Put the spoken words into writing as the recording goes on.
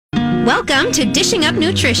Welcome to Dishing Up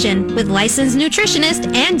Nutrition with licensed nutritionists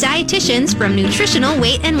and dietitians from Nutritional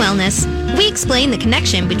Weight and Wellness. We explain the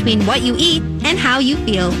connection between what you eat and how you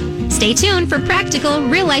feel. Stay tuned for practical,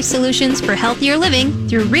 real-life solutions for healthier living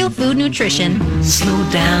through real food nutrition. Slow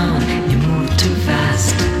down, you move too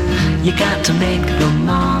fast. You got to make the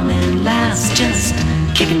morning last. Just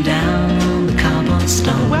kicking down on the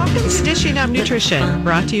cobblestone. Welcome to Dishing Up Nutrition,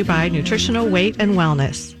 brought to you by Nutritional Weight and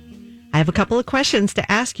Wellness. I have a couple of questions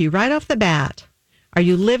to ask you right off the bat. Are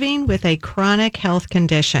you living with a chronic health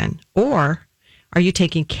condition, or are you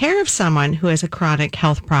taking care of someone who has a chronic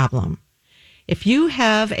health problem? If you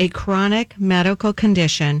have a chronic medical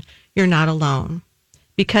condition, you're not alone,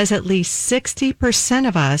 because at least 60%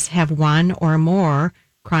 of us have one or more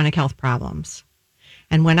chronic health problems.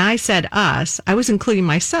 And when I said us, I was including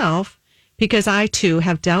myself, because I too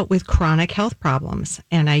have dealt with chronic health problems,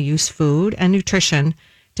 and I use food and nutrition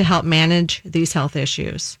to help manage these health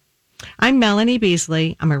issues. I'm Melanie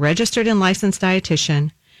Beasley. I'm a registered and licensed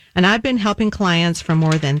dietitian, and I've been helping clients for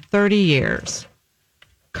more than 30 years.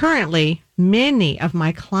 Currently, many of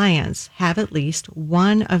my clients have at least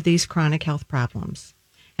one of these chronic health problems: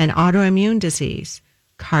 an autoimmune disease,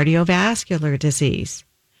 cardiovascular disease,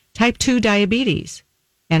 type 2 diabetes,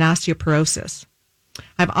 and osteoporosis.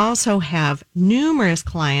 I've also have numerous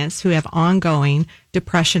clients who have ongoing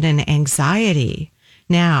depression and anxiety.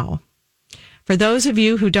 Now, for those of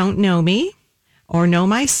you who don't know me or know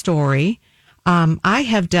my story, I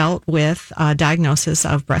have dealt with a diagnosis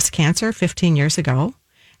of breast cancer 15 years ago,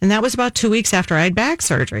 and that was about 2 weeks after I had back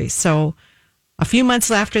surgery. So a few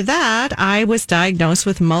months after that, I was diagnosed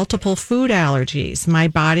with multiple food allergies. My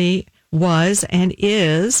body was and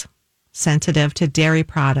is sensitive to dairy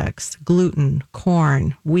products, gluten,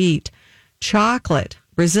 corn, wheat, chocolate,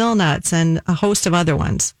 Brazil nuts, and a host of other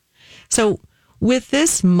ones. So with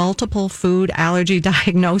this multiple food allergy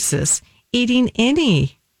diagnosis, eating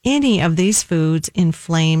any of these foods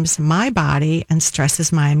inflames my body and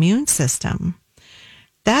stresses my immune system.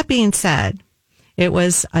 That being said, it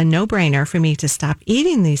was a no-brainer for me to stop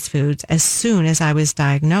eating these foods as soon as I was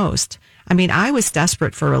diagnosed. I mean, I was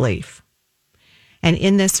desperate for relief. And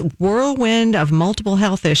in this whirlwind of multiple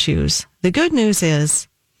health issues, the good news is,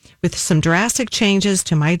 with some drastic changes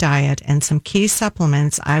to my diet and some key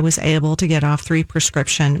supplements, I was able to get off 3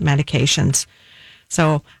 prescription medications.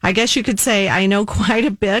 So I guess you could say I know quite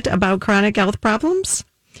a bit about chronic health problems.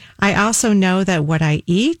 I also know that what I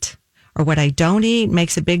eat or what I don't eat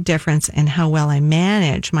makes a big difference in how well I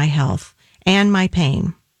manage my health and my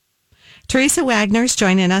pain. Teresa Wagner's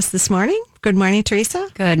joining us this morning. Good morning, Teresa.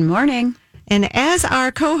 Good morning. And as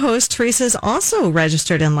our co-host, Teresa's also a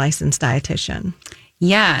registered and licensed dietitian.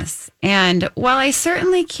 Yes. And while I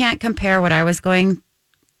certainly can't compare what I was going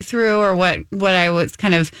through or what I was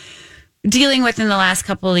kind of dealing with in the last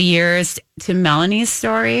couple of years to Melanie's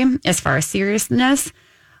story, as far as seriousness,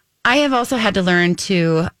 I have also had to learn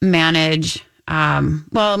to manage,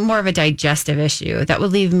 more of a digestive issue that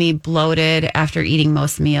would leave me bloated after eating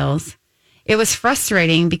most meals. It was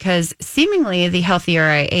frustrating because seemingly the healthier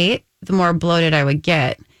I ate, the more bloated I would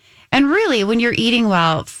get. And really, when you're eating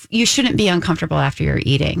well, you shouldn't be uncomfortable after you're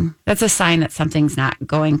eating. That's a sign that something's not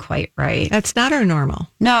going quite right. That's not our normal.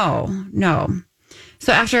 No.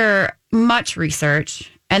 So after much research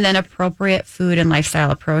and then appropriate food and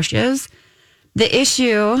lifestyle approaches, the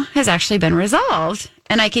issue has actually been resolved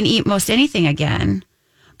and I can eat most anything again.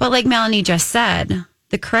 But like Melanie just said,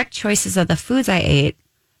 the correct choices of the foods I ate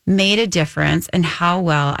made a difference in how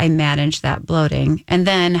well I managed that bloating and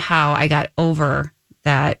then how I got over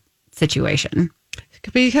that situation.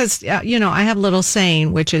 Because, I have a little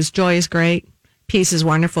saying, which is joy is great, peace is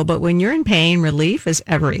wonderful, but when you're in pain, relief is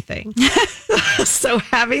everything. So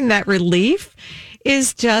having that relief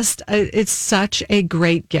is just, it's such a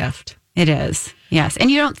great gift. It is. Yes. And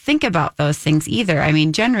you don't think about those things either. I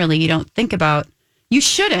mean, generally, you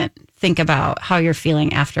shouldn't think about how you're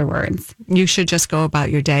feeling afterwards. You should just go about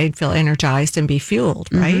your day and feel energized and be fueled,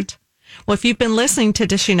 right? Mm-hmm. Well, if you've been listening to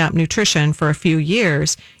Dishing Up Nutrition for a few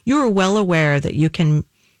years, you are well aware that you can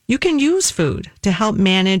use food to help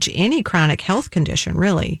manage any chronic health condition,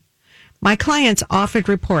 really. My clients often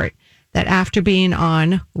report that after being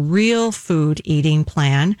on real food eating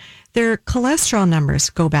plan, their cholesterol numbers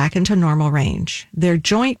go back into normal range, their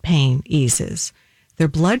joint pain eases, their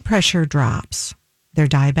blood pressure drops, their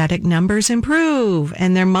diabetic numbers improve,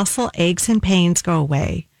 and their muscle aches and pains go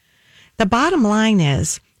away. The bottom line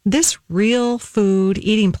is, this real food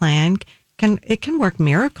eating plan can work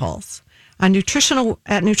miracles. at Nutritional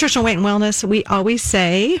Weight and Wellness, we always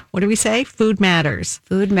say, what do we say? Food matters.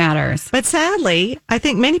 Food matters. But sadly, I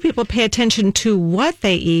think many people pay attention to what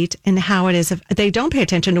they eat and how it is. They don't pay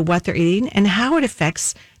attention to what they're eating and how it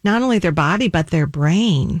affects not only their body, but their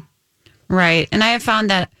brain. Right. And I have found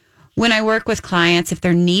that when I work with clients, if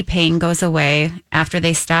their knee pain goes away after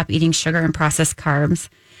they stop eating sugar and processed carbs,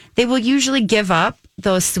 they will usually give up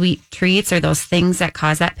those sweet treats or those things that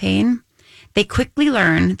cause that pain. They quickly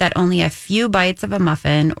learn that only a few bites of a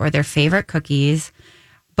muffin or their favorite cookies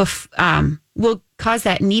will cause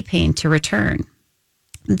that knee pain to return.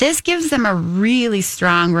 This gives them a really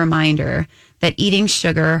strong reminder that eating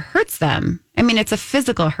sugar hurts them. I mean, it's a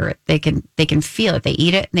physical hurt. They can feel it. They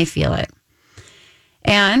eat it and they feel it.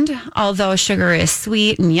 And although sugar is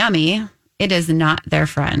sweet and yummy, it is not their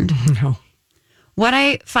friend. No. What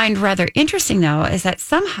I find rather interesting, though, is that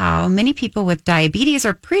somehow many people with diabetes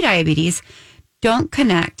or prediabetes don't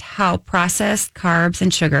connect how processed carbs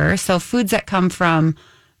and sugar, so foods that come from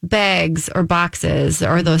bags or boxes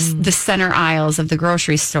or the center aisles of the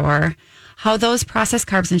grocery store, how those processed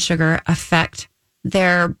carbs and sugar affect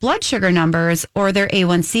their blood sugar numbers or their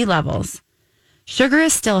A1C levels. Sugar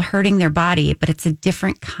is still hurting their body, but it's a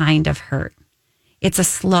different kind of hurt. It's a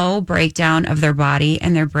slow breakdown of their body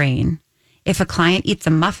and their brain. If a client eats a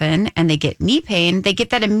muffin and they get knee pain, they get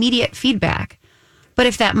that immediate feedback. But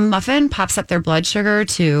if that muffin pops up their blood sugar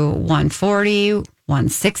to 140,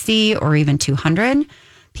 160, or even 200,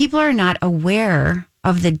 people are not aware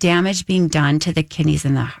of the damage being done to the kidneys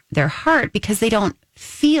and their heart because they don't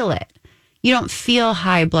feel it. You don't feel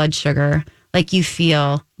high blood sugar like you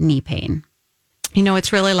feel knee pain. You know,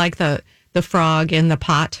 it's really like the frog in the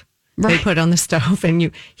pot they put on the stove and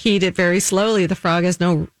you heat it very slowly. The frog has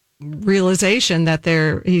no realization that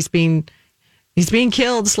he's being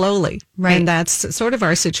killed slowly. Right. And that's sort of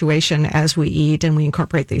our situation as we eat and we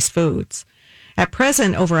incorporate these foods. At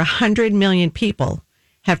present, over 100 million people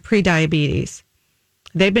have prediabetes.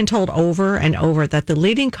 They've been told over and over that the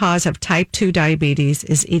leading cause of type 2 diabetes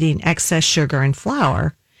is eating excess sugar and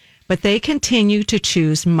flour, but they continue to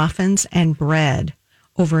choose muffins and bread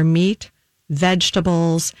over meat,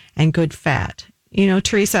 vegetables, and good fat. You know,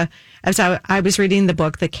 Teresa, as I was reading the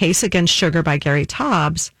book, The Case Against Sugar by Gary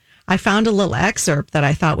Taubes, I found a little excerpt that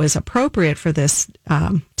I thought was appropriate for this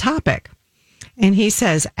topic. And he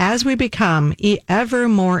says, as we become ever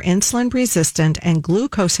more insulin resistant and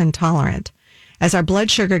glucose intolerant, as our blood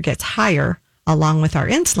sugar gets higher along with our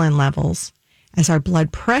insulin levels, as our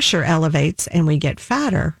blood pressure elevates and we get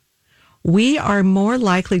fatter, we are more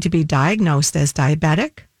likely to be diagnosed as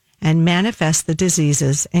diabetic and manifest the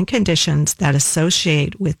diseases and conditions that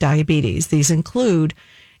associate with diabetes. These include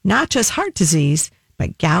not just heart disease,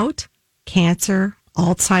 but gout, cancer,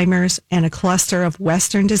 Alzheimer's, and a cluster of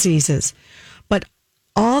Western diseases. But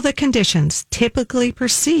all the conditions typically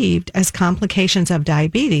perceived as complications of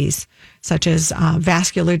diabetes, such as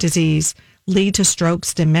vascular disease, lead to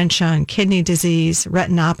strokes, dementia, and kidney disease,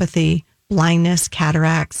 retinopathy, blindness,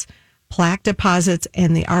 cataracts, plaque deposits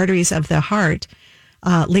in the arteries of the heart,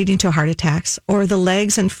 leading to heart attacks, or the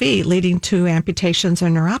legs and feet leading to amputations or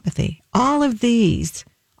neuropathy. All of these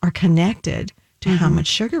are connected to how much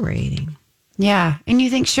sugar we're eating. Yeah. And you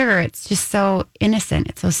think sugar, it's just so innocent.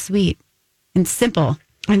 It's so sweet and simple.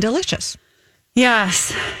 And delicious.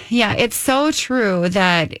 Yes. Yeah. It's so true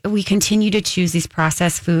that we continue to choose these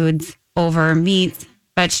processed foods over meats,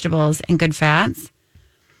 vegetables, and good fats.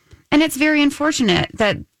 And it's very unfortunate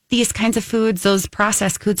that these kinds of foods, those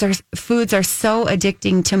processed foods are so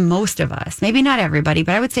addicting to most of us. Maybe not everybody,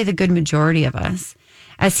 but I would say the good majority of us.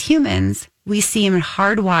 As humans, we seem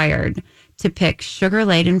hardwired to pick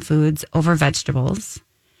sugar-laden foods over vegetables.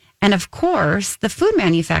 And of course, the food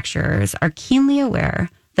manufacturers are keenly aware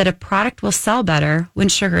that a product will sell better when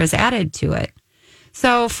sugar is added to it.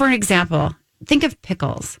 So for an example, think of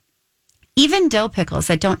pickles. Even dill pickles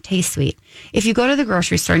that don't taste sweet. If you go to the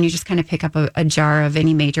grocery store and you just kind of pick up a jar of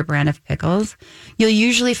any major brand of pickles, you'll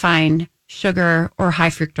usually find sugar or high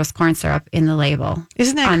fructose corn syrup in the label.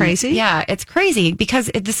 Isn't that crazy? Yeah, it's crazy because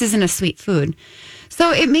this isn't a sweet food.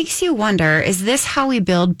 So it makes you wonder, is this how we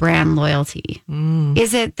build brand loyalty?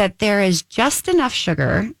 Is it that there is just enough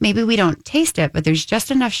sugar? Maybe we don't taste it, but there's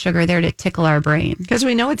just enough sugar there to tickle our brain. Because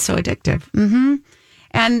we know it's so addictive. Mm-hmm.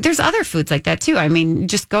 And there's other foods like that too. I mean,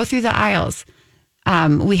 just go through the aisles.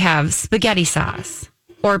 We have spaghetti sauce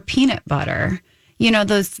or peanut butter. You know,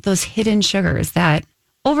 those hidden sugars that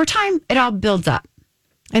over time, it all builds up.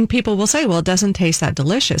 And people will say, well, it doesn't taste that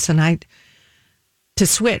delicious. And to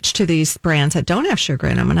switch to these brands that don't have sugar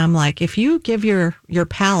in them. And I'm like, if you give your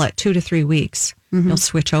palate 2 to 3 weeks, you'll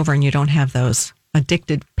switch over and you don't have those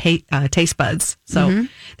addicted taste buds. So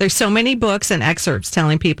there's so many books and excerpts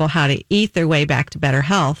telling people how to eat their way back to better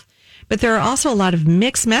health. But there are also a lot of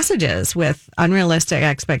mixed messages with unrealistic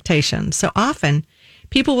expectations. So often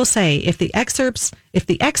people will say, if the experts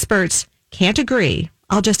can't agree,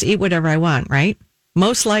 I'll just eat whatever I want, right?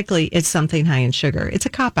 Most likely it's something high in sugar. It's a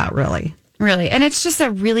cop-out, really. Really. And it's just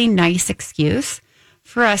a really nice excuse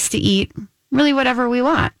for us to eat really whatever we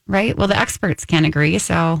want, right? Well, the experts can't agree,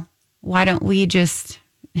 so why don't we just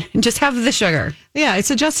have the sugar? Yeah,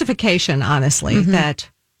 it's a justification, honestly, that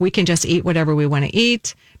we can just eat whatever we want to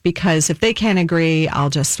eat, because if they can't agree, I'll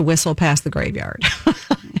just whistle past the graveyard.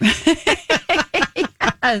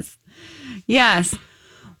 Yes. Yes.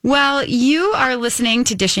 Well, you are listening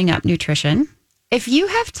to Dishing Up Nutrition. If you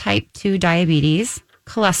have type 2 diabetes,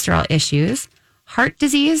 cholesterol issues, heart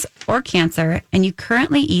disease, or cancer, and you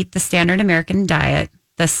currently eat the standard American diet,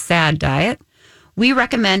 the SAD diet, we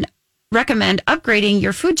recommend upgrading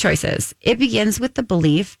your food choices. It begins with the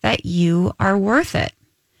belief that you are worth it.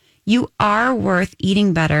 You are worth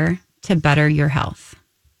eating better to better your health.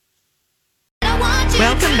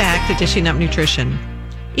 Welcome back to Dishing Up Nutrition.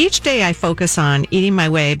 Each day I focus on eating my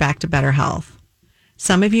way back to better health.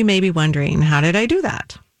 Some of you may be wondering, how did I do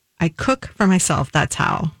that? I cook for myself. That's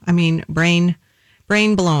how. I mean, brain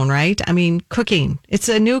blown, right? I mean, cooking. It's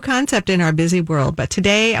a new concept in our busy world, but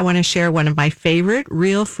today I want to share one of my favorite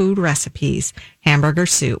real food recipes, hamburger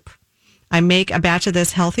soup. I make a batch of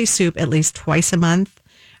this healthy soup at least twice a month.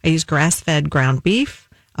 I use grass-fed ground beef,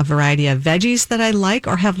 a variety of veggies that I like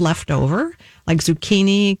or have left over, like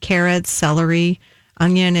zucchini, carrots, celery,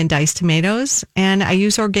 onion, and diced tomatoes, and I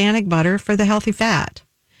use organic butter for the healthy fat.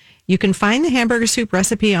 You can find the hamburger soup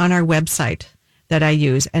recipe on our website that I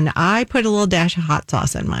use, and I put a little dash of hot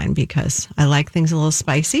sauce in mine because I like things a little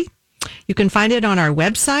spicy. You can find it on our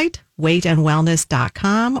website,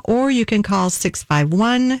 weightandwellness.com, or you can call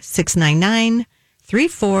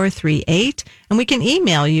 651-699-3438, and we can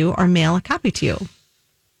email you or mail a copy to you.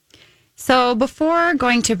 So before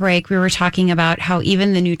going to break, we were talking about how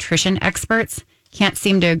even the nutrition experts can't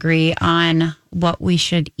seem to agree on what we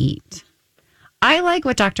should eat. I like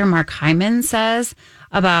what Dr. Mark Hyman says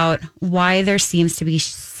about why there seems to be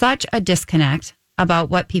such a disconnect about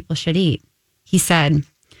what people should eat. He said,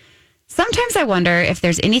 "Sometimes I wonder if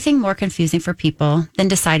there's anything more confusing for people than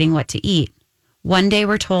deciding what to eat. One day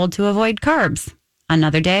we're told to avoid carbs.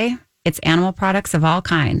 Another day, it's animal products of all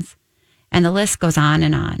kinds. And the list goes on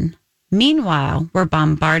and on. Meanwhile, we're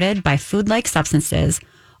bombarded by food-like substances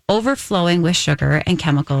overflowing with sugar and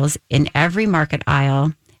chemicals in every market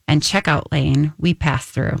aisle and checkout lane we pass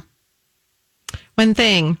through." One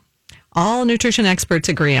thing all nutrition experts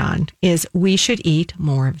agree on is we should eat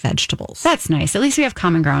more vegetables. That's nice. At least we have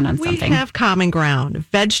common ground on something. We have common ground.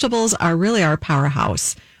 Vegetables are really our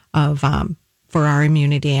powerhouse of for our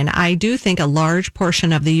immunity. And I do think a large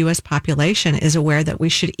portion of the U.S. population is aware that we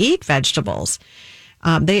should eat vegetables.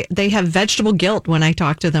 They have vegetable guilt when I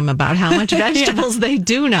talk to them about how much vegetables they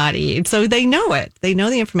do not eat. So they know it. They know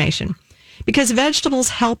the information. Because vegetables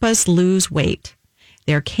help us lose weight.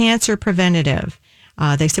 They're cancer preventative.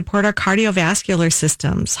 They support our cardiovascular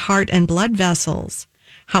systems, heart and blood vessels.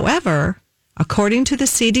 However, according to the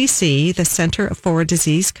CDC, the Center for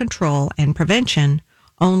Disease Control and Prevention,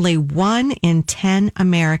 only 1 in 10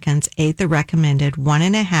 Americans ate the recommended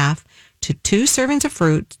 1.5 to 2 servings of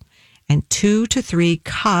fruit and 2 to 3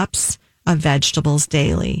 cups of vegetables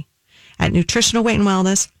daily. At Nutritional Weight and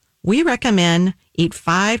Wellness, we recommend eat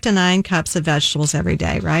 5 to 9 cups of vegetables every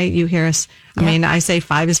day, right? You hear us. I mean, I say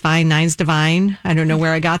 5 is fine, 9's divine. I don't know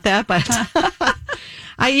where I got that, but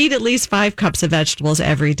I eat at least 5 cups of vegetables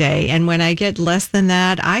every day. And when I get less than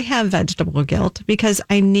that, I have vegetable guilt because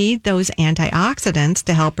I need those antioxidants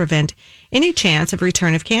to help prevent any chance of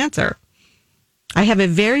return of cancer. I have a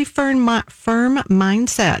very firm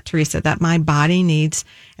mindset, Teresa, that my body needs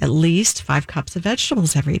at least 5 cups of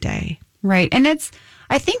vegetables every day. Right. And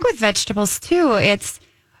I think with vegetables too,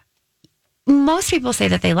 most people say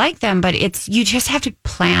that they like them, but you just have to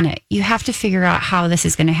plan it. You have to figure out how this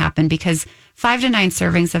is going to happen because 5 to 9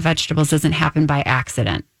 servings of vegetables doesn't happen by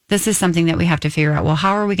accident. This is something that we have to figure out. Well,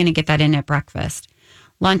 how are we going to get that in at breakfast,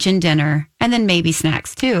 lunch and dinner, and then maybe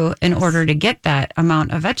snacks too, in order to get that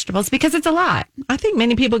amount of vegetables because it's a lot. I think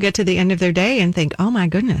many people get to the end of their day and think, oh my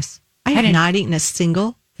goodness, I have not eaten a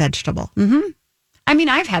single vegetable. Mm-hmm. I mean,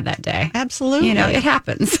 I've had that day. Absolutely. It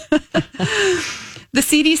happens. The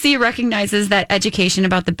CDC recognizes that education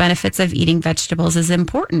about the benefits of eating vegetables is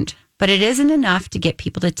important, but it isn't enough to get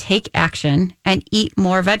people to take action and eat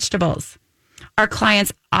more vegetables. Our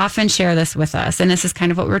clients often share this with us, and this is kind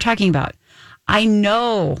of what we were talking about. I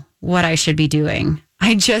know what I should be doing.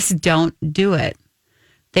 I just don't do it.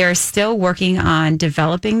 They are still working on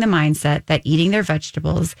developing the mindset that eating their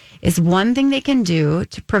vegetables is one thing they can do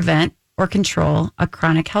to prevent or control a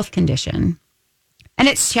chronic health condition. And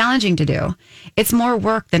it's challenging to do. It's more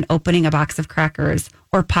work than opening a box of crackers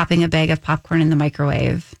or popping a bag of popcorn in the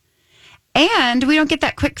microwave. And we don't get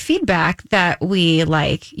that quick feedback that we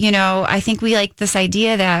like. You know, I think we like this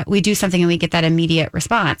idea that we do something and we get that immediate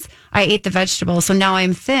response. I ate the vegetables, so now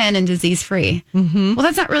I'm thin and disease-free. Well,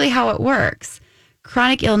 that's not really how it works.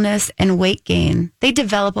 Chronic illness and weight gain, they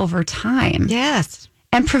develop over time. Yes.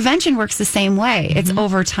 And prevention works the same way. It's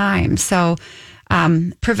over time. So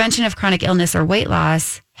prevention of chronic illness or weight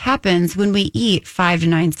loss happens when we eat 5 to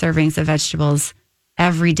 9 servings of vegetables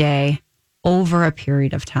every day over a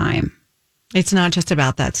period of time. It's not just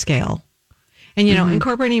about that scale. And, you know,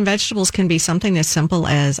 incorporating vegetables can be something as simple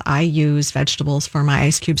as I use vegetables for my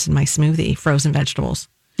ice cubes in my smoothie, frozen vegetables.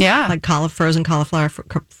 Yeah. Like frozen cauliflower,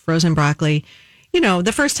 frozen broccoli. You know,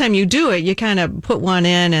 the first time you do it, you kind of put one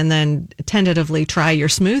in and then tentatively try your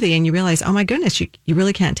smoothie and you realize, oh my goodness, you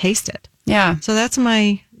really can't taste it. Yeah. So that's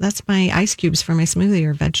my ice cubes for my smoothie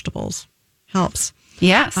or vegetables. Helps.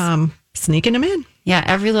 Yes. Sneaking them in. Yeah.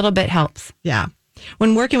 Every little bit helps. Yeah.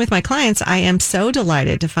 When working with my clients, I am so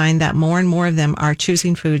delighted to find that more and more of them are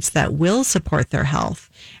choosing foods that will support their health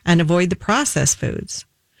and avoid the processed foods.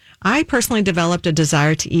 I personally developed a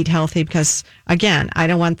desire to eat healthy because, again, I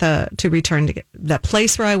don't want to return to that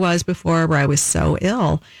place where I was before, where I was so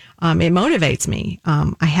ill. It motivates me.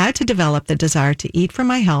 I had to develop the desire to eat for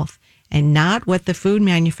my health and not what the food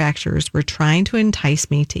manufacturers were trying to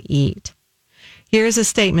entice me to eat. Here's a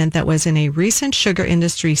statement that was in a recent sugar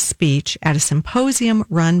industry speech at a symposium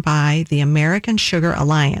run by the American Sugar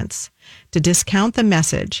Alliance. To discount the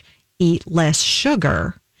message, eat less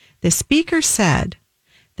sugar, the speaker said,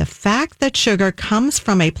 the fact that sugar comes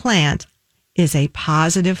from a plant is a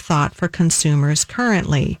positive thought for consumers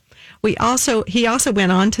currently. He also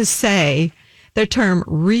went on to say the term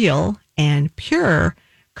real and pure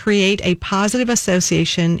create a positive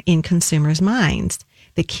association in consumers' minds.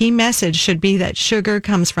 The key message should be that sugar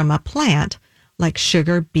comes from a plant like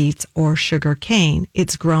sugar beets or sugar cane.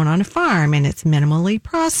 It's grown on a farm and it's minimally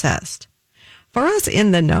processed. For us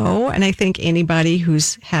in the know, and I think anybody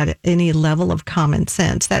who's had any level of common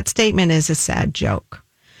sense, that statement is a sad joke.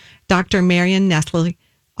 Dr. Marion Nestle,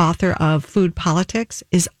 author of Food Politics,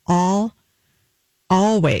 is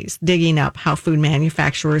always digging up how food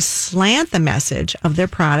manufacturers slant the message of their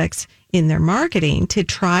products in their marketing to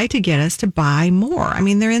try to get us to buy more. I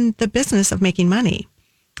mean, they're in the business of making money.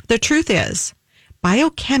 The truth is,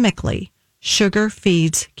 biochemically, sugar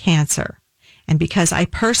feeds cancer. And because I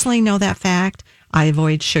personally know that fact, I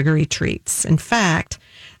avoid sugary treats. In fact,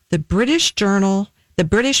 the British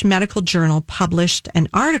Medical Journal published an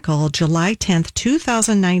article July 10th,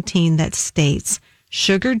 2019 that states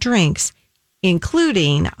sugar drinks,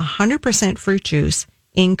 including 100% fruit juice,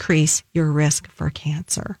 increase your risk for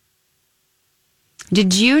cancer.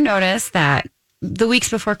 Did you notice that the weeks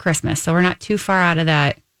before Christmas, so we're not too far out of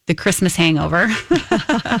the Christmas hangover,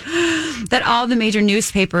 that all the major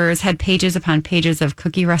newspapers had pages upon pages of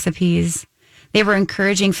cookie recipes? They were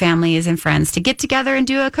encouraging families and friends to get together and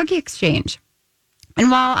do a cookie exchange. And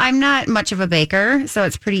while I'm not much of a baker, so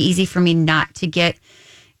it's pretty easy for me not to get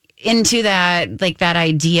into that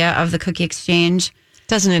idea of the cookie exchange.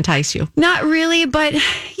 Doesn't entice you. Not really, but,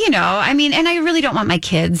 I mean, and I really don't want my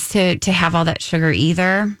kids to have all that sugar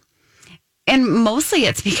either. And mostly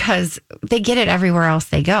it's because they get it everywhere else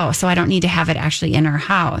they go. So I don't need to have it actually in our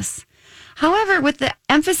house. However, with the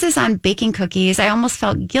emphasis on baking cookies, I almost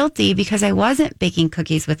felt guilty because I wasn't baking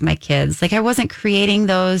cookies with my kids. Like I wasn't creating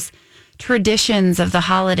those traditions of the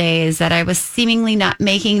holidays, that I was seemingly not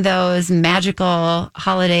making those magical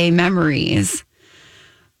holiday memories.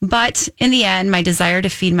 But in the end, my desire to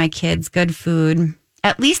feed my kids good food,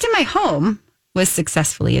 at least in my home, was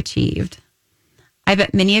successfully achieved. I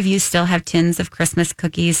bet many of you still have tins of Christmas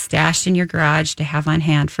cookies stashed in your garage to have on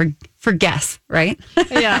hand for guests, right?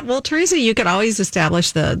 Yeah. Well, Teresa, you could always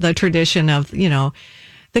establish the tradition of,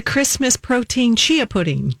 the Christmas protein chia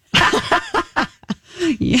pudding.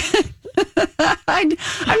 Yeah. I'm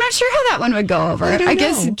not sure how that one would go over. I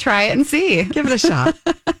guess try it and see. Give it a shot.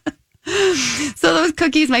 So those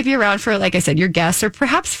cookies might be around for, like I said, your guests, or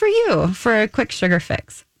perhaps for you for a quick sugar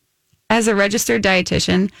fix. As a registered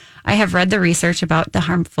dietitian, I have read the research about the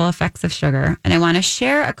harmful effects of sugar, and I want to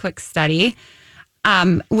share a quick study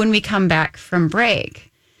when we come back from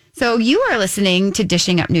break. So you are listening to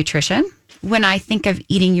Dishing Up Nutrition. When I think of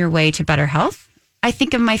eating your way to better health, I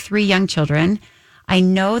think of my 3 young children. I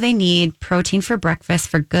know they need protein for breakfast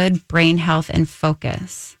for good brain health and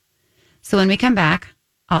focus. So when we come back,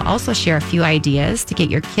 I'll also share a few ideas to get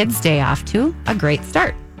your kids' day off to a great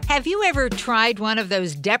start. Have you ever tried one of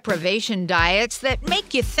those deprivation diets that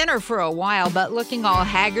make you thinner for a while but looking all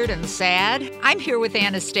haggard and sad? I'm here with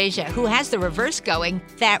Anastasia, who has the reverse going,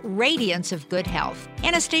 that radiance of good health.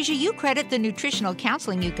 Anastasia, you credit the nutritional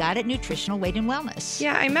counseling you got at Nutritional Weight and Wellness.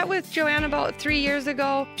 Yeah, I met with Joanne about 3 years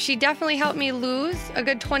ago. She definitely helped me lose a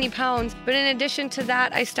good 20 pounds. But in addition to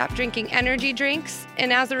that, I stopped drinking energy drinks.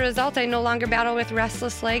 And as a result, I no longer battle with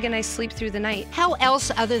restless leg and I sleep through the night. How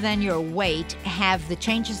else, other than your weight, have the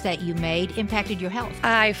changes that you made impacted your health?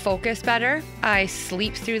 I focus better. I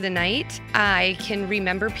sleep through the night. I can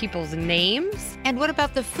remember people's names. And what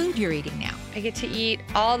about the food you're eating now? I get to eat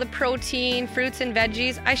all the protein, fruits, and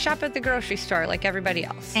veggies. I shop at the grocery store like everybody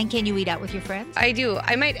else. And can you eat out with your friends? I do.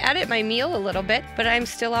 I might edit my meal a little bit, but I'm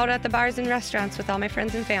still out at the bars and restaurants with all my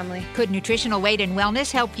friends and family. Could Nutritional Weight and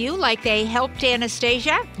Wellness help you like they helped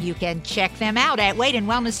Anastasia? You can check them out at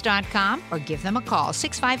weightandwellness.com or give them a call,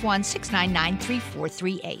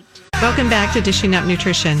 651-699-3438. Welcome back to Dishing Up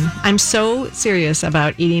Nutrition. I'm so serious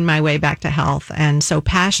about eating my way back to health and so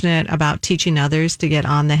passionate about teaching others to get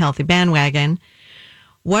on the healthy bandwagon.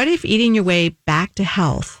 What if eating your way back to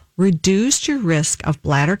health reduced your risk of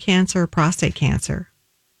bladder cancer or prostate cancer?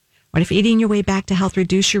 What if eating your way back to health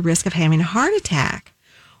reduced your risk of having a heart attack?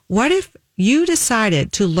 What if you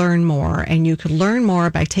decided to learn more, and you could learn more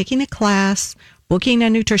by taking a class, booking a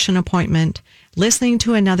nutrition appointment, listening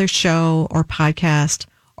to another show or podcast,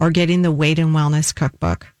 or getting the Weight and Wellness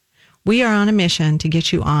Cookbook? We are on a mission to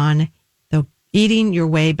get you on the Eating Your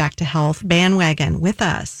Way Back to Health bandwagon with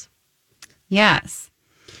us. Yes.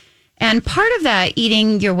 And part of that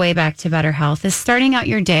eating your way back to better health is starting out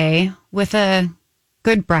your day with a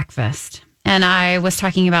good breakfast. And I was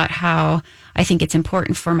talking about how I think it's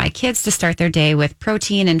important for my kids to start their day with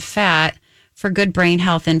protein and fat for good brain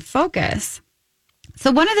health and focus. So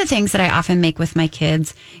one of the things that I often make with my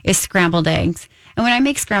kids is scrambled eggs. And when I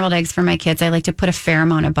make scrambled eggs for my kids, I like to put a fair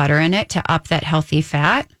amount of butter in it to up that healthy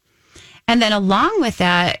fat. And then along with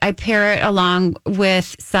that, I pair it along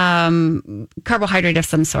with some carbohydrate of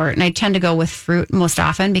some sort. And I tend to go with fruit most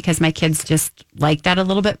often because my kids just like that a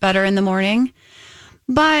little bit better in the morning.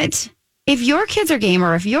 But if your kids are game,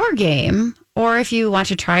 or if you're game, or if you want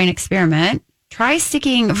to try an experiment, try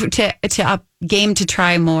sticking to a game to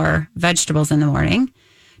try more vegetables in the morning.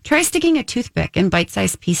 Try sticking a toothpick in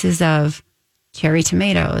bite-sized pieces of cherry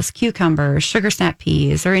tomatoes, cucumbers, sugar snap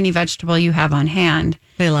peas, or any vegetable you have on hand.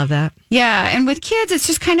 They love that. Yeah. And with kids, it's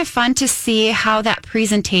just kind of fun to see how that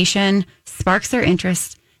presentation sparks their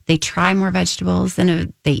interest. They try more vegetables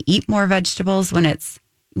and they eat more vegetables when it's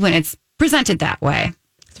presented that way.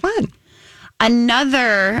 It's fun.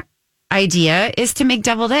 Another idea is to make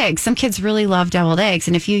deviled eggs. Some kids really love deviled eggs.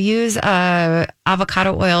 And if you use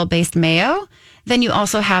avocado oil based mayo, then you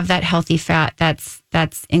also have that healthy fat that's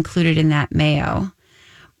included in that mayo.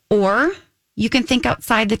 Or you can think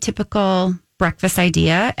outside the typical breakfast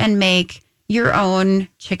idea and make your own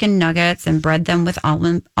chicken nuggets and bread them with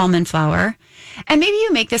almond flour. And maybe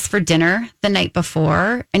you make this for dinner the night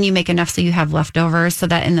before and you make enough so you have leftovers so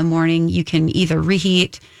that in the morning you can either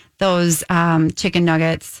reheat those chicken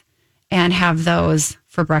nuggets and have those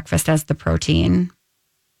for breakfast as the protein.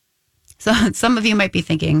 So some of you might be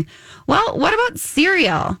thinking, well, what about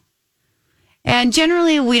cereal? And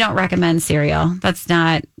generally we don't recommend cereal. That's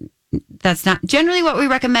not generally what we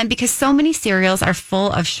recommend because so many cereals are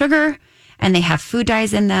full of sugar and they have food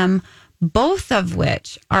dyes in them, both of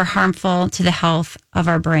which are harmful to the health of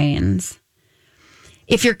our brains.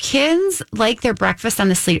 If your kids like their breakfast on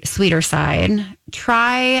the sweeter side,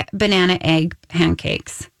 try banana egg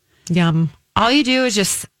pancakes. Yum. All you do is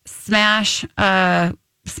just smash a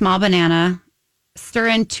small banana, stir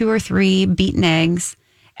in 2 or 3 beaten eggs,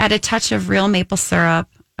 add a touch of real maple syrup,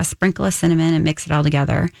 a sprinkle of cinnamon, and mix it all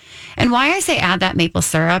together. And why I say add that maple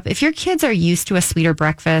syrup, if your kids are used to a sweeter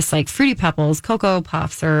breakfast like Fruity Pebbles, Cocoa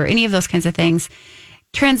Puffs, or any of those kinds of things,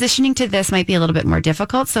 transitioning to this might be a little bit more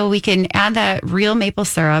difficult. So we can add that real maple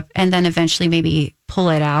syrup and then eventually maybe pull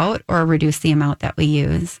it out or reduce the amount that we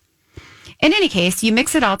use. In any case, you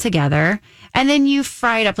mix it all together and then you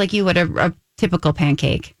fry it up like you would a typical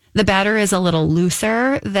pancake. The batter is a little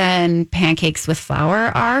looser than pancakes with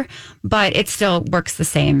flour are, but it still works the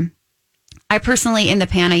same. I personally, in the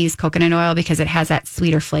pan, I use coconut oil because it has that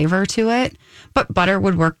sweeter flavor to it, but butter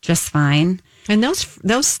would work just fine. And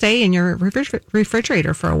those stay in your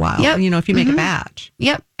refrigerator for a while, Yep. If you make a batch.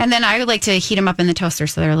 Yep. And then I like to heat them up in the toaster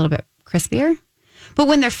so they're a little bit crispier. But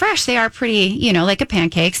when they're fresh, they are pretty, like a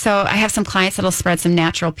pancake. So I have some clients that'll spread some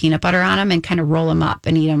natural peanut butter on them and kind of roll them up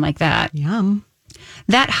and eat them like that. Yum.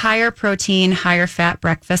 That higher protein, higher fat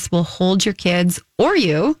breakfast will hold your kids or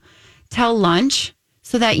you till lunch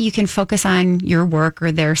so that you can focus on your work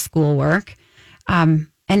or their schoolwork and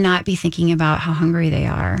not be thinking about how hungry they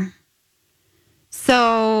are.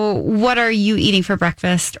 So what are you eating for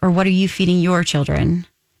breakfast, or what are you feeding your children?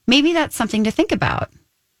 Maybe that's something to think about.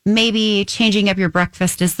 Maybe changing up your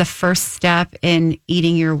breakfast is the first step in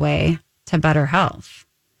eating your way to better health.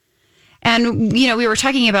 And, we were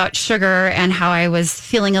talking about sugar and how I was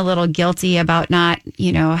feeling a little guilty about not,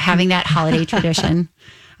 having that holiday tradition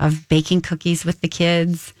of baking cookies with the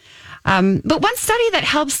kids. But one study that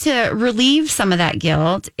helps to relieve some of that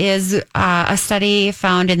guilt is a study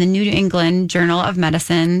found in the New England Journal of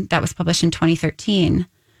Medicine that was published in 2013.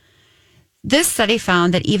 This study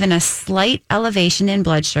found that even a slight elevation in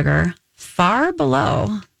blood sugar, far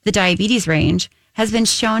below the diabetes range, has been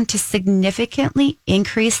shown to significantly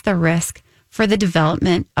increase the risk for the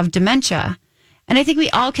development of dementia. And I think we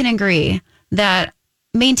all can agree that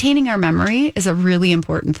maintaining our memory is a really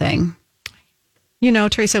important thing.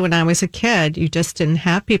 Teresa, when I was a kid, you just didn't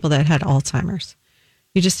have people that had Alzheimer's.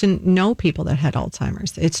 You just didn't know people that had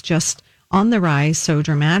Alzheimer's. It's just on the rise so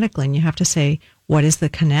dramatically. And you have to say, what is the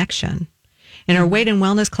connection? In our weight and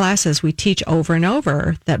wellness classes, we teach over and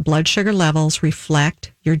over that blood sugar levels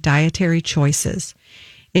reflect your dietary choices.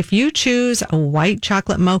 If you choose a white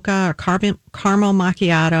chocolate mocha or caramel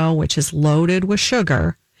macchiato, which is loaded with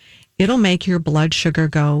sugar, it'll make your blood sugar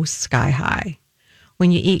go sky high.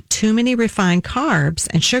 When you eat too many refined carbs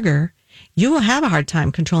and sugar, you will have a hard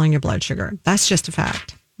time controlling your blood sugar. That's just a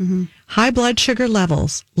fact. Mm-hmm. High blood sugar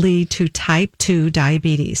levels lead to type 2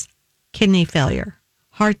 diabetes, kidney failure,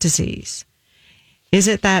 heart disease. Is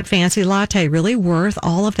it that fancy latte really worth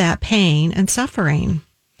all of that pain and suffering?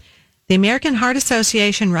 The American Heart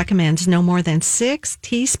Association recommends no more than 6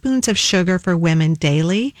 teaspoons of sugar for women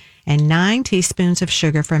daily and 9 teaspoons of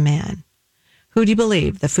sugar for men. Who do you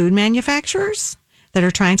believe? The food manufacturers that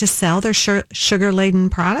are trying to sell their sugar-laden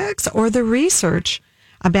products, or the research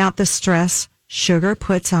about the stress sugar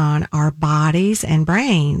puts on our bodies and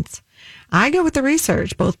brains? I go with the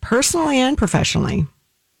research, both personally and professionally.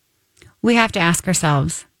 We have to ask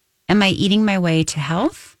ourselves, am I eating my way to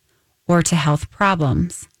health or to health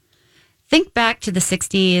problems? Think back to the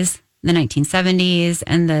 60s, the 1970s,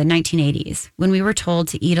 and the 1980s when we were told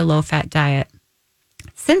to eat a low-fat diet.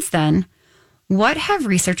 Since then, what have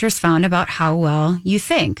researchers found about how well you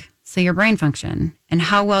think, so your brain function, and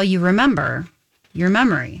how well you remember, your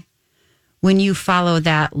memory, when you follow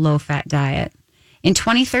that low-fat diet? In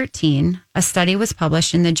 2013, a study was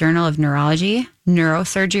published in the Journal of Neurology,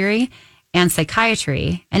 Neurosurgery, and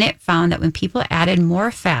Psychiatry, and it found that when people added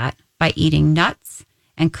more fat by eating nuts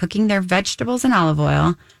and cooking their vegetables in olive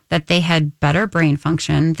oil, that they had better brain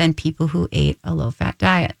function than people who ate a low-fat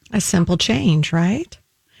diet. A simple change, right?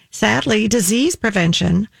 Sadly, disease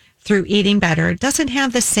prevention through eating better doesn't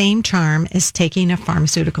have the same charm as taking a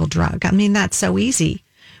pharmaceutical drug. I mean, that's so easy.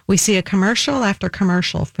 We see a commercial after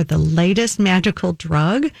commercial for the latest magical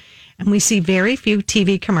drug, and we see very few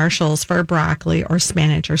TV commercials for broccoli or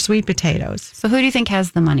spinach or sweet potatoes. So who do you think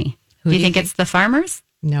has the money? Do you think it's the farmers?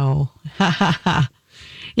 No.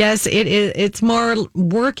 Yes, it is. It's more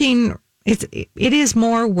working. It is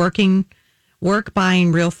more working, work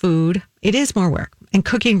buying real food. It is more work. And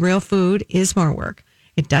cooking real food is more work.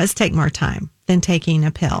 It does take more time than taking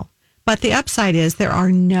a pill. But the upside is there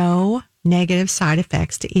are no negative side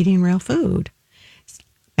effects to eating real food.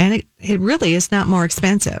 And it really is not more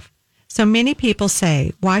expensive. So many people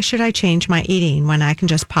say, why should I change my eating when I can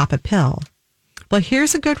just pop a pill? Well,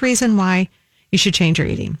 here's a good reason why you should change your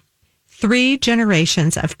eating. 3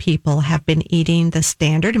 generations of people have been eating the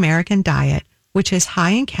standard American diet, which is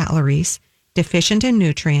high in calories, deficient in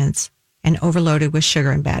nutrients, and overloaded with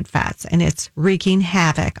sugar and bad fats. And it's wreaking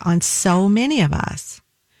havoc on so many of us.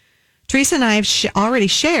 Teresa and I have already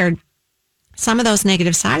shared some of those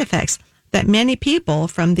negative side effects that many people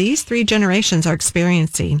from these 3 generations are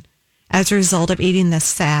experiencing as a result of eating the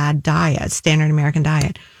SAD diet, standard American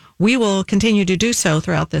diet. We will continue to do so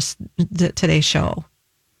throughout today's show.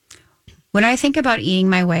 When I think about eating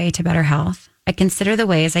my way to better health, I consider the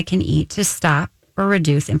ways I can eat to stop or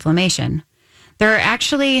reduce inflammation. There are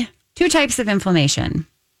actually 2 types of inflammation.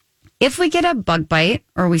 If we get a bug bite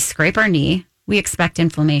or we scrape our knee, we expect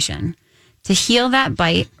inflammation. To heal that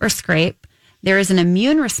bite or scrape, there is an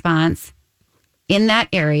immune response in that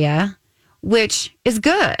area, which is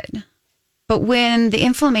good. But when the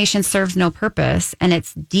inflammation serves no purpose and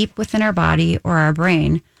it's deep within our body or our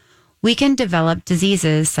brain, we can develop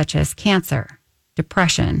diseases such as cancer,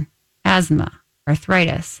 depression, asthma,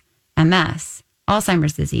 arthritis, MS,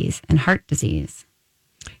 Alzheimer's disease, and heart disease.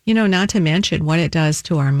 Not to mention what it does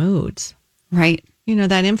to our moods. Right.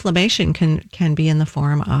 That inflammation can be in the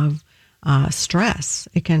form of stress.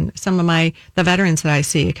 It can, the veterans that I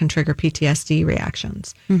see, it can trigger PTSD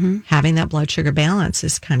reactions. Having that blood sugar balance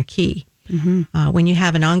is kind of key. When you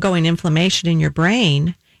have an ongoing inflammation in your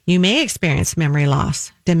brain, you may experience memory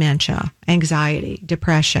loss, dementia, anxiety,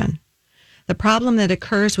 depression. The problem that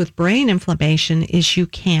occurs with brain inflammation is you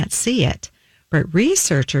can't see it, but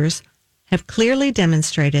researchers have clearly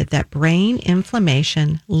demonstrated that brain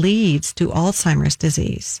inflammation leads to Alzheimer's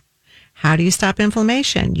disease. How do you stop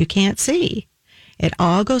inflammation? You can't see. It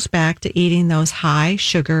all goes back to eating those high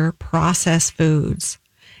sugar processed foods.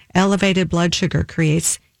 Elevated blood sugar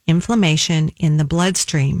creates inflammation in the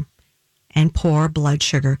bloodstream and poor blood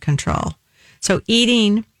sugar control. So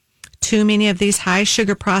eating too many of these high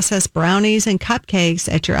sugar processed brownies and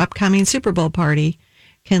cupcakes at your upcoming Super Bowl party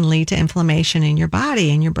can lead to inflammation in your body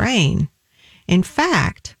and your brain. In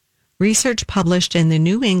fact, research published in the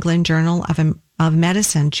New England Journal of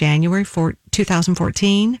Medicine, January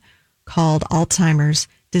 2014, called Alzheimer's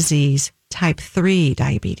disease type 3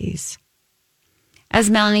 diabetes. As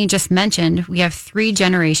Melanie just mentioned, we have 3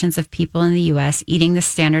 generations of people in the U.S. eating the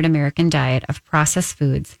standard American diet of processed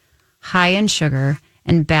foods, high in sugar,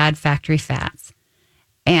 and bad factory fats.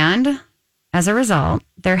 And as a result,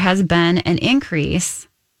 there has been an increase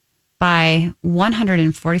by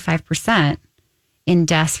 145% in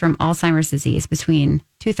deaths from Alzheimer's disease between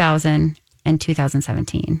 2000 and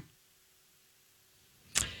 2017.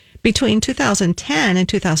 Between 2010 and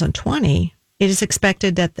 2020, it is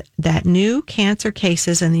expected that new cancer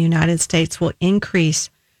cases in the United States will increase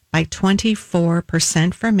by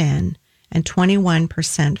 24% for men and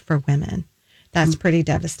 21% for women. That's pretty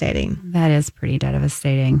devastating. That is pretty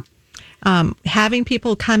devastating. Having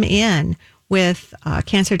people come in with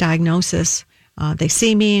cancer diagnosis, they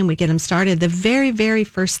see me and we get them started. The very, very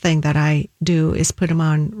first thing that I do is put them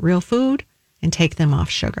on real food and take them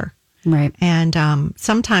off sugar. Right. And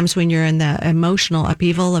sometimes when you're in the emotional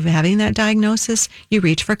upheaval of having that diagnosis, you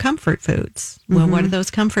reach for comfort foods. Well, what are those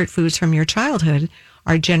comfort foods from your childhood?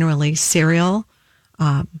 Are generally cereal,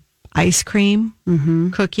 ice cream,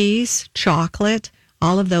 cookies, chocolate,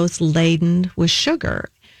 all of those laden with sugar.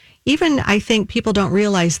 Even I think people don't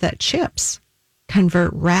realize that chips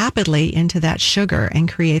convert rapidly into that sugar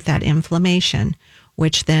and create that inflammation,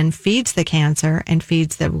 which then feeds the cancer and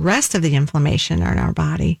feeds the rest of the inflammation in our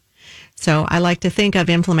body. So I like to think of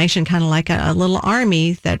inflammation kind of like a little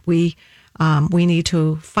army that we need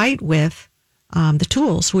to fight with the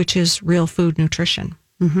tools, which is real food nutrition.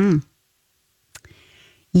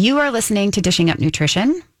 You are listening to Dishing Up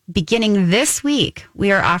Nutrition. Beginning this week,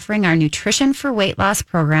 we are offering our Nutrition for Weight Loss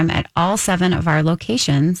program at all 7 of our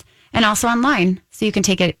locations and also online, so you can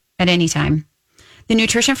take it at any time. The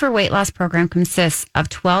Nutrition for Weight Loss program consists of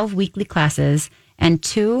 12 weekly classes and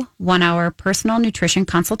 2 one-hour personal nutrition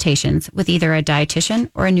consultations with either a dietitian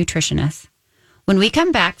or a nutritionist. When we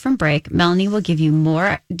come back from break, Melanie will give you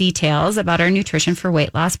more details about our Nutrition for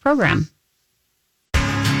Weight Loss program.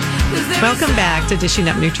 Welcome back to Dishing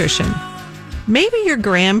Up Nutrition. Maybe your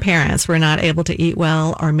grandparents were not able to eat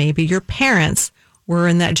well, or maybe your parents were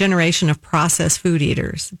in that generation of processed food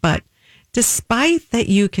eaters. But despite that,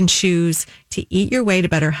 you can choose to eat your way to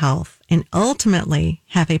better health and ultimately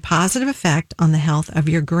have a positive effect on the health of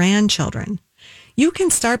your grandchildren. You can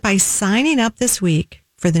start by signing up this week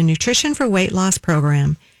for the Nutrition for Weight Loss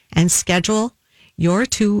program and schedule your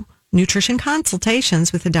 2 nutrition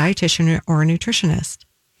consultations with a dietitian or a nutritionist.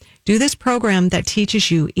 Do this program that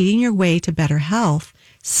teaches you eating your way to better health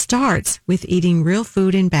starts with eating real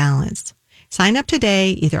food in balance. Sign up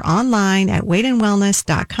today either online at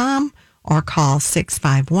weightandwellness.com or call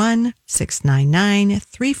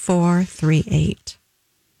 651-699-3438.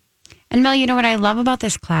 And Mel, you know what I love about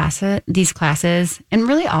these classes, and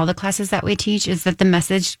really all the classes that we teach, is that the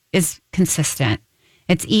message is consistent.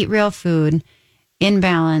 It's eat real food, in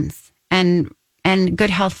balance, and good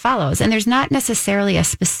health follows. And there's not necessarily a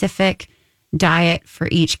specific diet for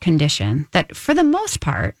each condition. That for the most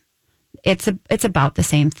part, it's about the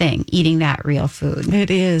same thing, eating that real food.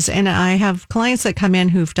 It is. And I have clients that come in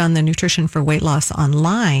who've done the Nutrition for Weight Loss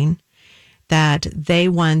online, that they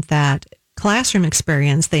want that classroom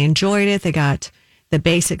experience. They enjoyed it. They got the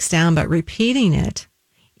basics down, but repeating it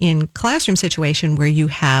in classroom situation where you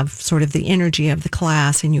have sort of the energy of the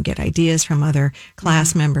class and you get ideas from other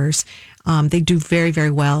class members. They do very,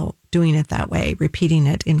 very well doing it that way, repeating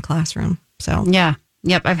it in classroom. So yeah.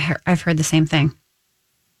 Yep. I've heard the same thing.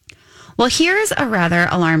 Well, here's a rather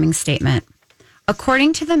alarming statement.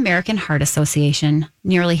 According to the American Heart Association,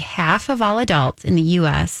 nearly half of all adults in the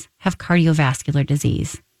U.S. have cardiovascular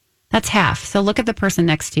disease. That's half. So look at the person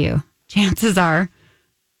next to you. Chances are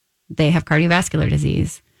they have cardiovascular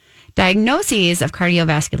disease. Diagnoses of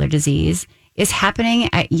cardiovascular disease is happening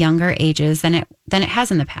at younger ages than it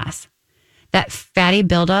has in the past. That fatty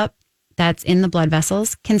buildup that's in the blood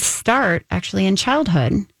vessels can start actually in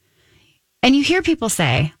childhood. And you hear people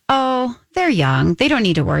say, oh, they're young. They don't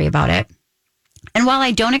need to worry about it. And while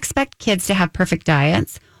I don't expect kids to have perfect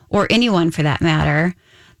diets, or anyone for that matter,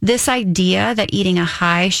 this idea that eating a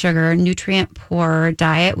high sugar, nutrient poor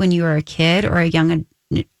diet when you are a kid or a young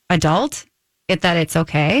adult, that it's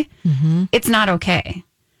okay, it's not okay.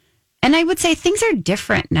 And I would say things are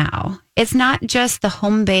different now. It's not just the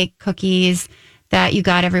home baked cookies that you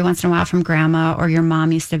got every once in a while from grandma or your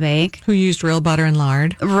mom used to bake. Who used real butter and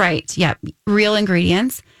lard. Right. Yeah. Real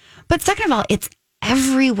ingredients. But second of all, it's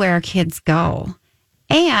everywhere kids go.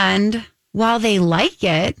 And while they like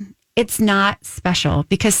it, it's not special,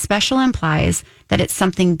 because special implies that it's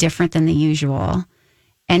something different than the usual.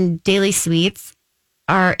 And daily sweets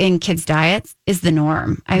are in kids' diets is the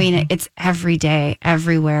norm. I mean, it's every day,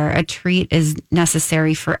 everywhere. A treat is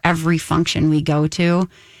necessary for every function we go to.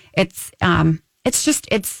 It's getting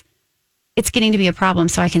to be a problem.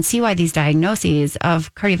 So I can see why these diagnoses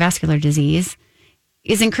of cardiovascular disease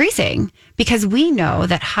is increasing, because we know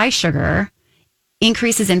that high sugar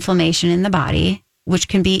increases inflammation in the body, which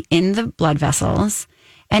can be in the blood vessels.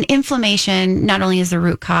 And inflammation not only is the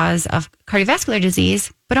root cause of cardiovascular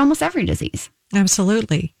disease, but almost every disease.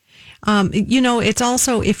 Absolutely. It's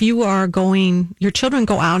also, if you are your children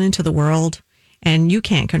go out into the world and you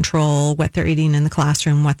can't control what they're eating in the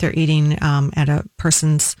classroom, what they're eating at a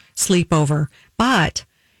person's sleepover. But,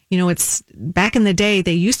 it's back in the day,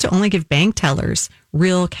 they used to only give bank tellers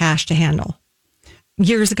real cash to handle.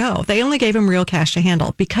 Years ago, they only gave them real cash to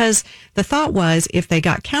handle, because the thought was if they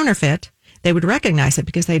got counterfeit, they would recognize it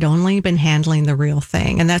because they'd only been handling the real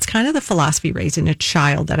thing. And that's kind of the philosophy raising a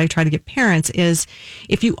child that I try to give parents is,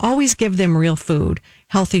 if you always give them real food,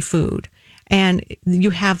 healthy food, and you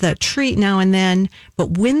have that treat now and then,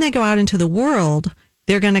 but when they go out into the world,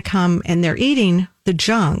 they're going to come and they're eating the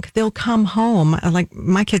junk. They'll come home. Like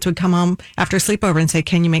my kids would come home after a sleepover and say,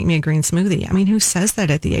 can you make me a green smoothie? I mean, who says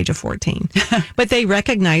that at the age of 14? But they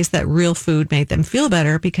recognize that real food made them feel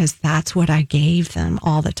better because that's what I gave them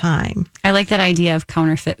all the time. I like that idea of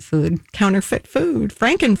counterfeit food. Counterfeit food,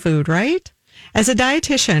 Frankenfood, right? As a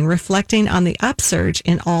dietitian reflecting on the upsurge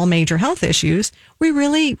in all major health issues, we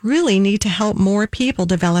really, really need to help more people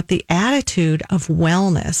develop the attitude of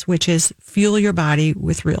wellness, which is fuel your body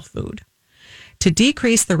with real food. To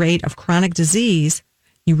decrease the rate of chronic disease,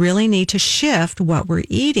 you really need to shift what we're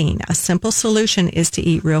eating. A simple solution is to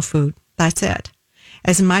eat real food. That's it.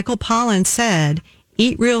 As Michael Pollan said,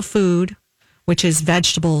 eat real food, which is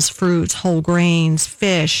vegetables, fruits, whole grains,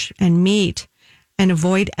 fish, and meat, and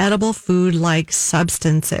avoid edible food-like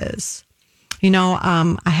substances.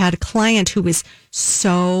 I had a client who was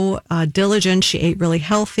so diligent. She ate really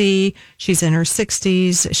healthy. She's in her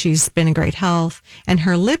 60s. She's been in great health. And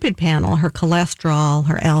her lipid panel, her cholesterol,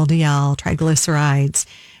 her LDL, triglycerides,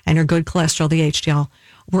 and her good cholesterol, the HDL,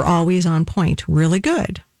 were always on point, really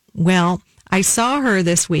good. Well, I saw her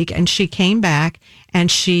this week, and she came back,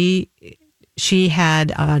 and she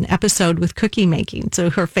had an episode with cookie making.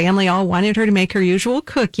 So her family all wanted her to make her usual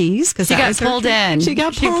cookies. She got pulled in. She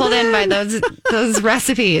got pulled in by those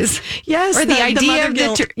recipes. Yes. Or the idea of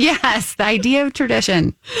the idea of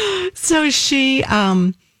tradition. So she,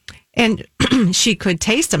 and she could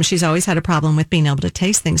taste them. She's always had a problem with being able to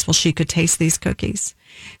taste things. Well, she could taste these cookies.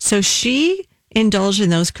 So she indulged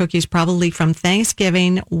in those cookies probably from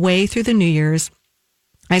Thanksgiving way through the New Year's.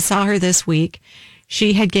 I saw her this week.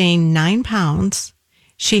 She had gained 9 pounds.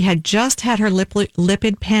 She had just had her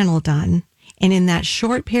lipid panel done. And in that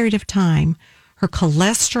short period of time, her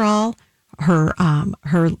cholesterol, her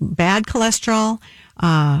bad cholesterol,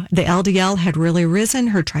 the LDL had really risen.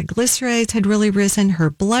 Her triglycerides had really risen. Her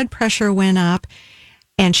blood pressure went up.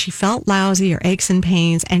 And she felt lousy or aches and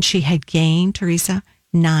pains. And she had gained, Teresa,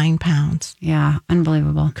 9 pounds. Yeah,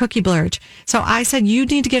 unbelievable. Cookie blurge. So I said, you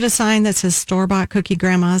need to get a sign that says store-bought cookie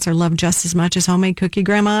grandmas are loved just as much as homemade cookie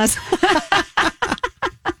grandmas.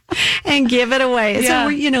 And give it away. Yeah.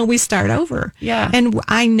 So, we start over. Yeah. And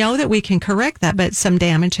I know that we can correct that, but some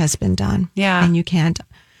damage has been done. Yeah. And you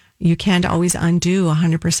can't always undo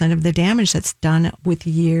 100% of the damage that's done with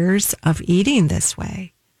years of eating this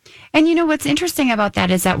way. And what's interesting about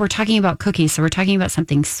that is that we're talking about cookies, so we're talking about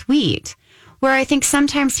something sweet. Where I think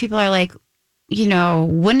sometimes people are like,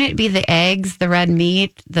 wouldn't it be the eggs, the red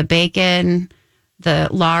meat, the bacon, the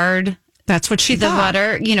lard That's what she the thought.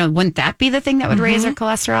 butter, wouldn't that be the thing that would raise our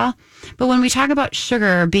cholesterol? But when we talk about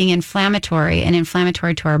sugar being inflammatory and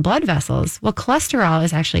inflammatory to our blood vessels, well, cholesterol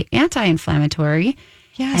is actually anti-inflammatory.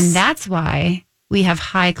 Yes. And that's why we have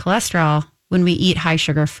high cholesterol when we eat high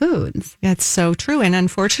sugar foods. That's so true. And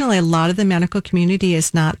unfortunately, a lot of the medical community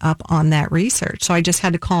is not up on that research. So I just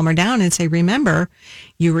had to calm her down and say, remember,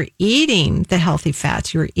 you were eating the healthy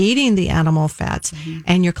fats, you were eating the animal fats,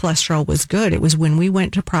 and your cholesterol was good. It was when we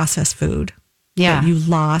went to processed food that you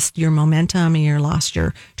lost your momentum and you lost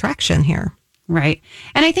your traction here. Right.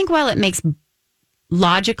 And I think while it makes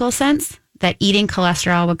logical sense that eating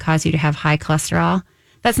cholesterol would cause you to have high cholesterol,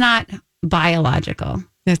 that's not biological.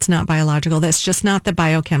 It's not biological. That's just not the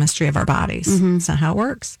biochemistry of our bodies. It's not how it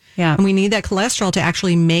works. Yeah. And we need that cholesterol to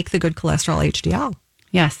actually make the good cholesterol HDL.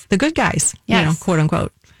 Yes. The good guys, quote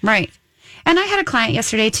unquote. Right. And I had a client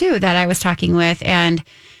yesterday too that I was talking with, and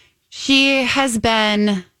she has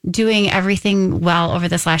been doing everything well over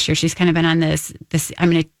this last year. She's kind of been on this,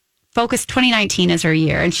 I'm going to focus 2019 as her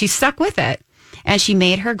year, and she stuck with it. And she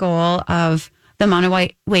made her goal of the amount of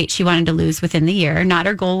weight she wanted to lose within the year, not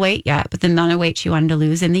her goal weight yet, but the amount of weight she wanted to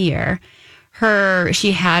lose in the year.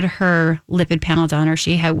 She had her lipid panel done, or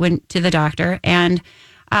she went to the doctor, and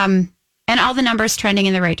all the numbers trending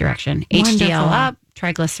in the right direction. Wonderful. HDL up,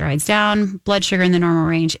 triglycerides down, blood sugar in the normal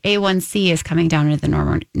range, A1C is coming down into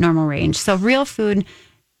the normal range. So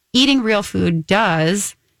eating real food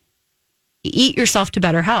does eat yourself to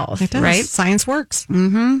better health, It does. right? Science works.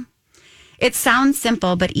 Mm-hmm. It sounds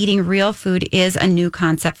simple, but eating real food is a new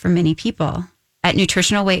concept for many people. At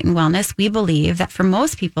Nutritional Weight and Wellness, we believe that for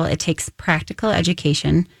most people, it takes practical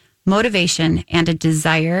education, motivation, and a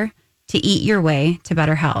desire to eat your way to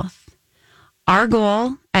better health. Our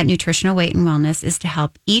goal at Nutritional Weight and Wellness is to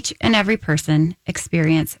help each and every person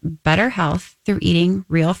experience better health through eating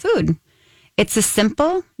real food. It's a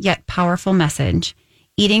simple yet powerful message.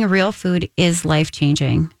 Eating real food is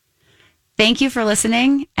life-changing. Thank you for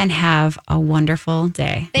listening, and have a wonderful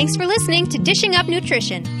day. Thanks for listening to Dishing Up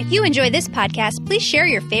Nutrition. If you enjoy this podcast, please share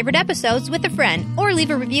your favorite episodes with a friend or leave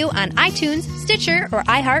a review on iTunes, Stitcher, or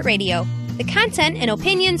iHeartRadio. The content and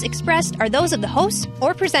opinions expressed are those of the hosts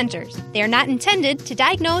or presenters. They are not intended to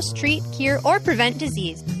diagnose, treat, cure, or prevent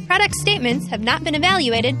disease. Product statements have not been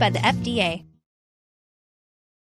evaluated by the FDA.